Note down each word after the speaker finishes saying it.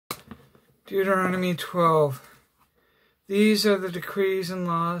Deuteronomy 12. These are the decrees and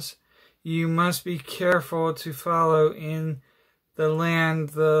laws you must be careful to follow in the land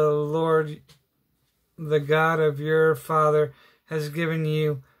the Lord, the God of your father, has given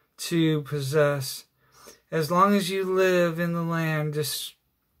you to possess. As long as you live in the land,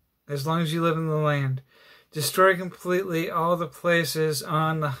 destroy completely all the places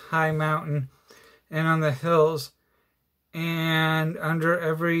on the high mountain and on the hills and under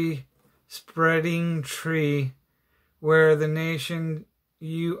every spreading tree where the nation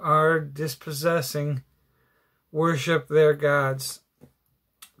you are dispossessing worship their gods.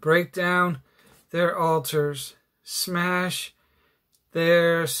 Break down their altars, smash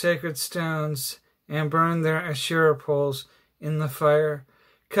their sacred stones, and burn their Asherah poles in the fire.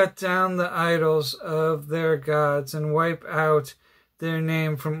 Cut down the idols of their gods and wipe out their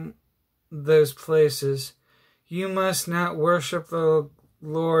name from those places. You must not worship the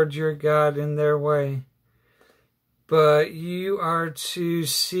Lord your God in their way, but you are to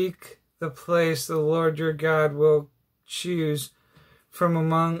seek the place the Lord your God will choose from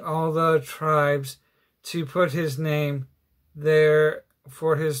among all the tribes to put his name there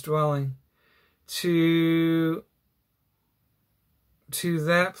for his dwelling. To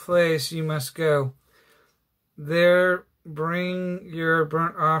that place you must go. There bring your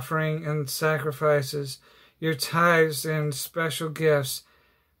burnt offering and sacrifices, your tithes and special gifts,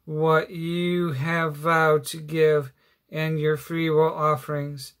 what you have vowed to give, and your freewill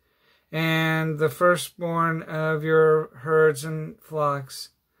offerings, and the firstborn of your herds and flocks.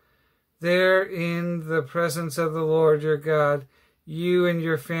 There in the presence of the Lord your God, you and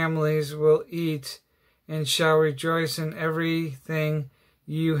your families will eat and shall rejoice in everything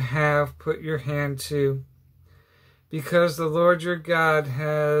you have put your hand to, because the Lord your God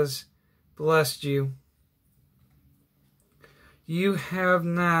has blessed you. You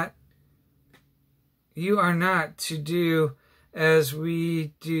are not to do as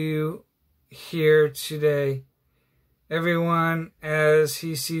we do here today, everyone as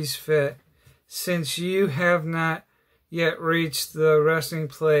he sees fit, since you have not yet reached the resting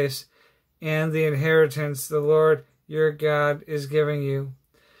place and the inheritance the Lord your God is giving you.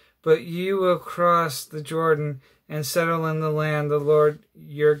 But you will cross the Jordan and settle in the land the Lord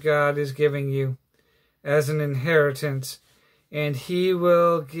your God is giving you as an inheritance, and he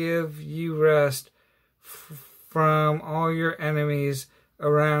will give you rest from all your enemies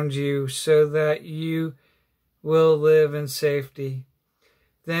around you, so that you will live in safety.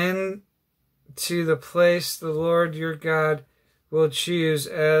 Then to the place the Lord your God will choose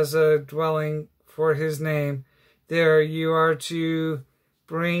as a dwelling for his name, there you are to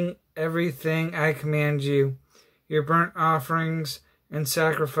bring everything I command you, your burnt offerings and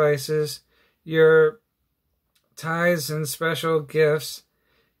sacrifices, your tithes and special gifts,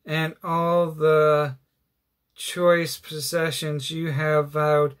 and all the choice possessions you have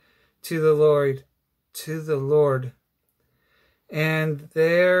vowed to the Lord. And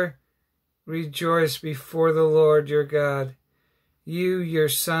there rejoice before the Lord your God, you, your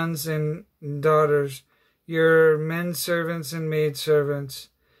sons and daughters, your men servants and maid servants,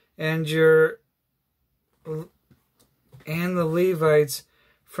 and the Levites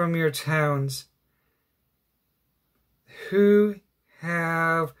from your towns, who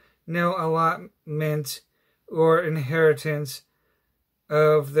have no allotment or inheritance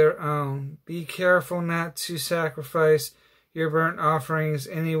of their own. Be careful not to sacrifice your burnt offerings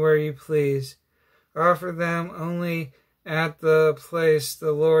anywhere you please. Offer them only at the place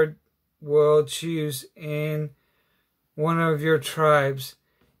the Lord will choose in one of your tribes,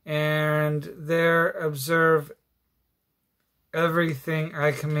 and there observe everything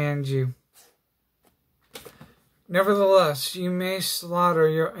I command you. Nevertheless, you may slaughter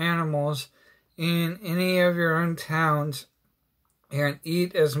your animals in any of your own towns and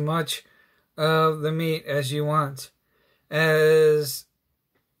eat as much of the meat as you want, as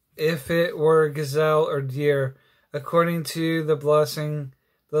if it were gazelle or deer, according to the blessing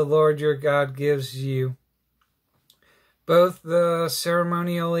the Lord your God gives you. Both the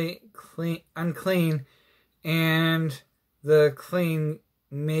ceremonially unclean and the clean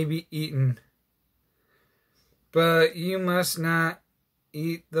may be eaten, but you must not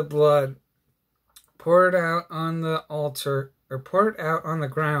eat the blood. Pour it out on the altar, or pour it out on the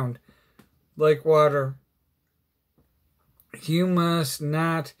ground like water. You must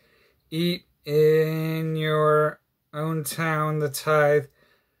not eat in your own town the tithe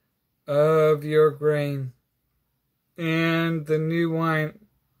of your grain, and the new wine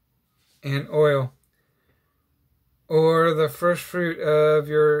and oil, or the first fruit of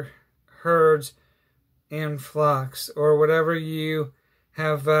your herds and flocks, or whatever you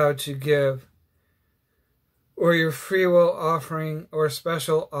have vowed to give, or your freewill offering or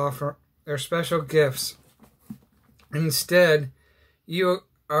special gifts. Instead, you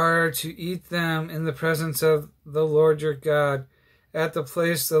are to eat them in the presence of the Lord your God, at the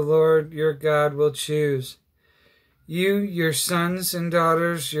place the Lord your God will choose. You, your sons and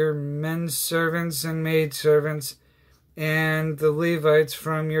daughters, your men servants and maidservants, and the Levites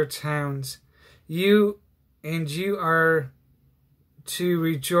from your towns. You are to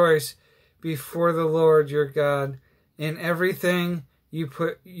rejoice before the Lord your God in everything you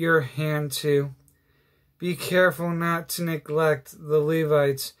put your hand to. Be careful not to neglect the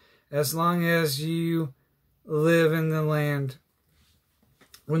Levites as long as you live in the land.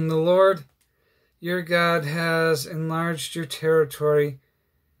 When the Lord your God has enlarged your territory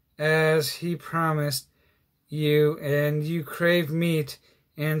as he promised you, and you crave meat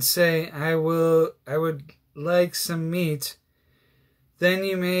and say, I would like some meat, then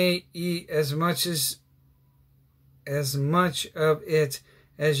you may eat as much of it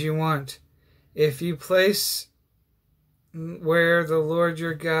as you want. If your place where the Lord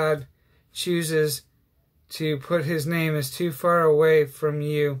your God chooses to put his name is too far away from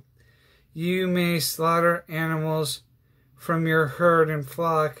you, you may slaughter animals from your herd and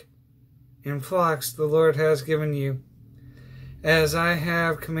flocks the Lord has given you, as I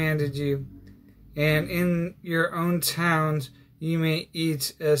have commanded you. And in your own towns you may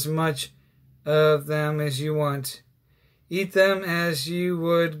eat as much of them as you want. Eat them as you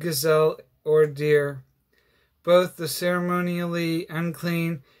would gazelle or deer. Both the ceremonially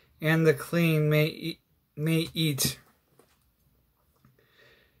unclean and the clean may eat.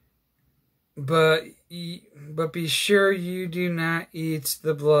 But be sure you do not eat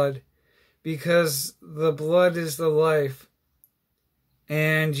the blood, because the blood is the life,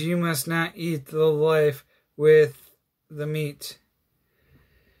 and you must not eat the life with the meat.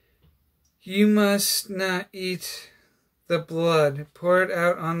 You must not eat the blood. Pour it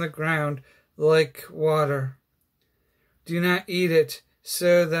out on the ground like water. Do not eat it,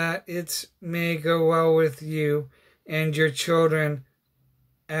 so that it may go well with you and your children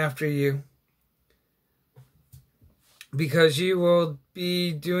after you, because you will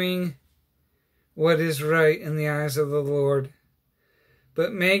be doing what is right in the eyes of the Lord.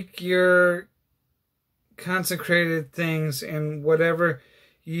 But make your consecrated things and whatever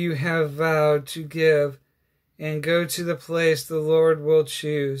you have vowed to give, and go to the place the Lord will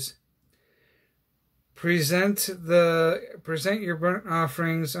choose. Present your burnt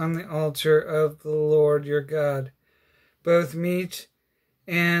offerings on the altar of the Lord your God, both meat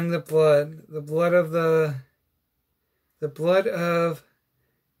and the blood of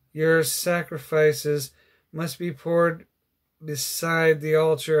your sacrifices must be poured beside the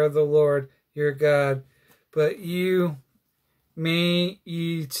altar of the Lord your God, but you may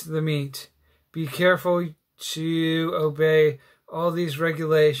eat the meat. Be careful to obey all these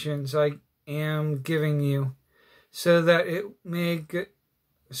regulations I am giving you, so that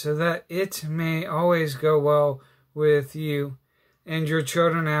it may always go well with you and your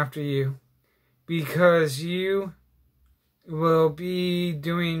children after you, because you will be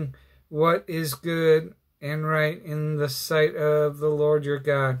doing what is good and right in the sight of the Lord your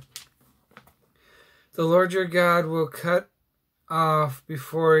God. The Lord your God will cut off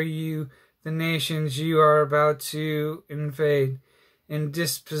before you the nations you are about to invade and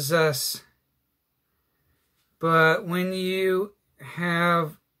dispossess. But when you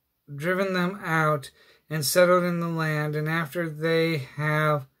have driven them out and settled in the land, and after they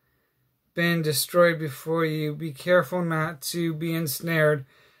have been destroyed before you, be careful not to be ensnared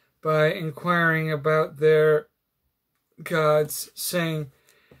by inquiring about their gods, saying,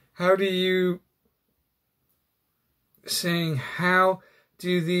 How do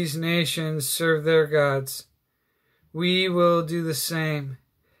these nations serve their gods? We will do the same.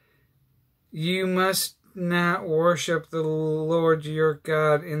 You must not worship the Lord your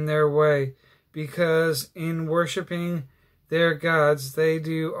God in their way, because in worshiping their gods they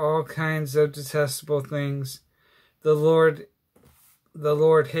do all kinds of detestable things the Lord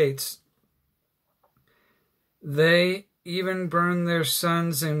hates. They even burn their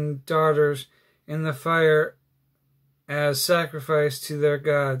sons and daughters in the fire as sacrifice to their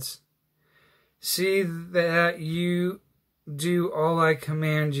gods. See that you do all I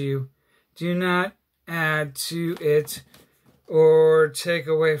command you. Do not add to it or take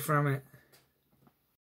away from it.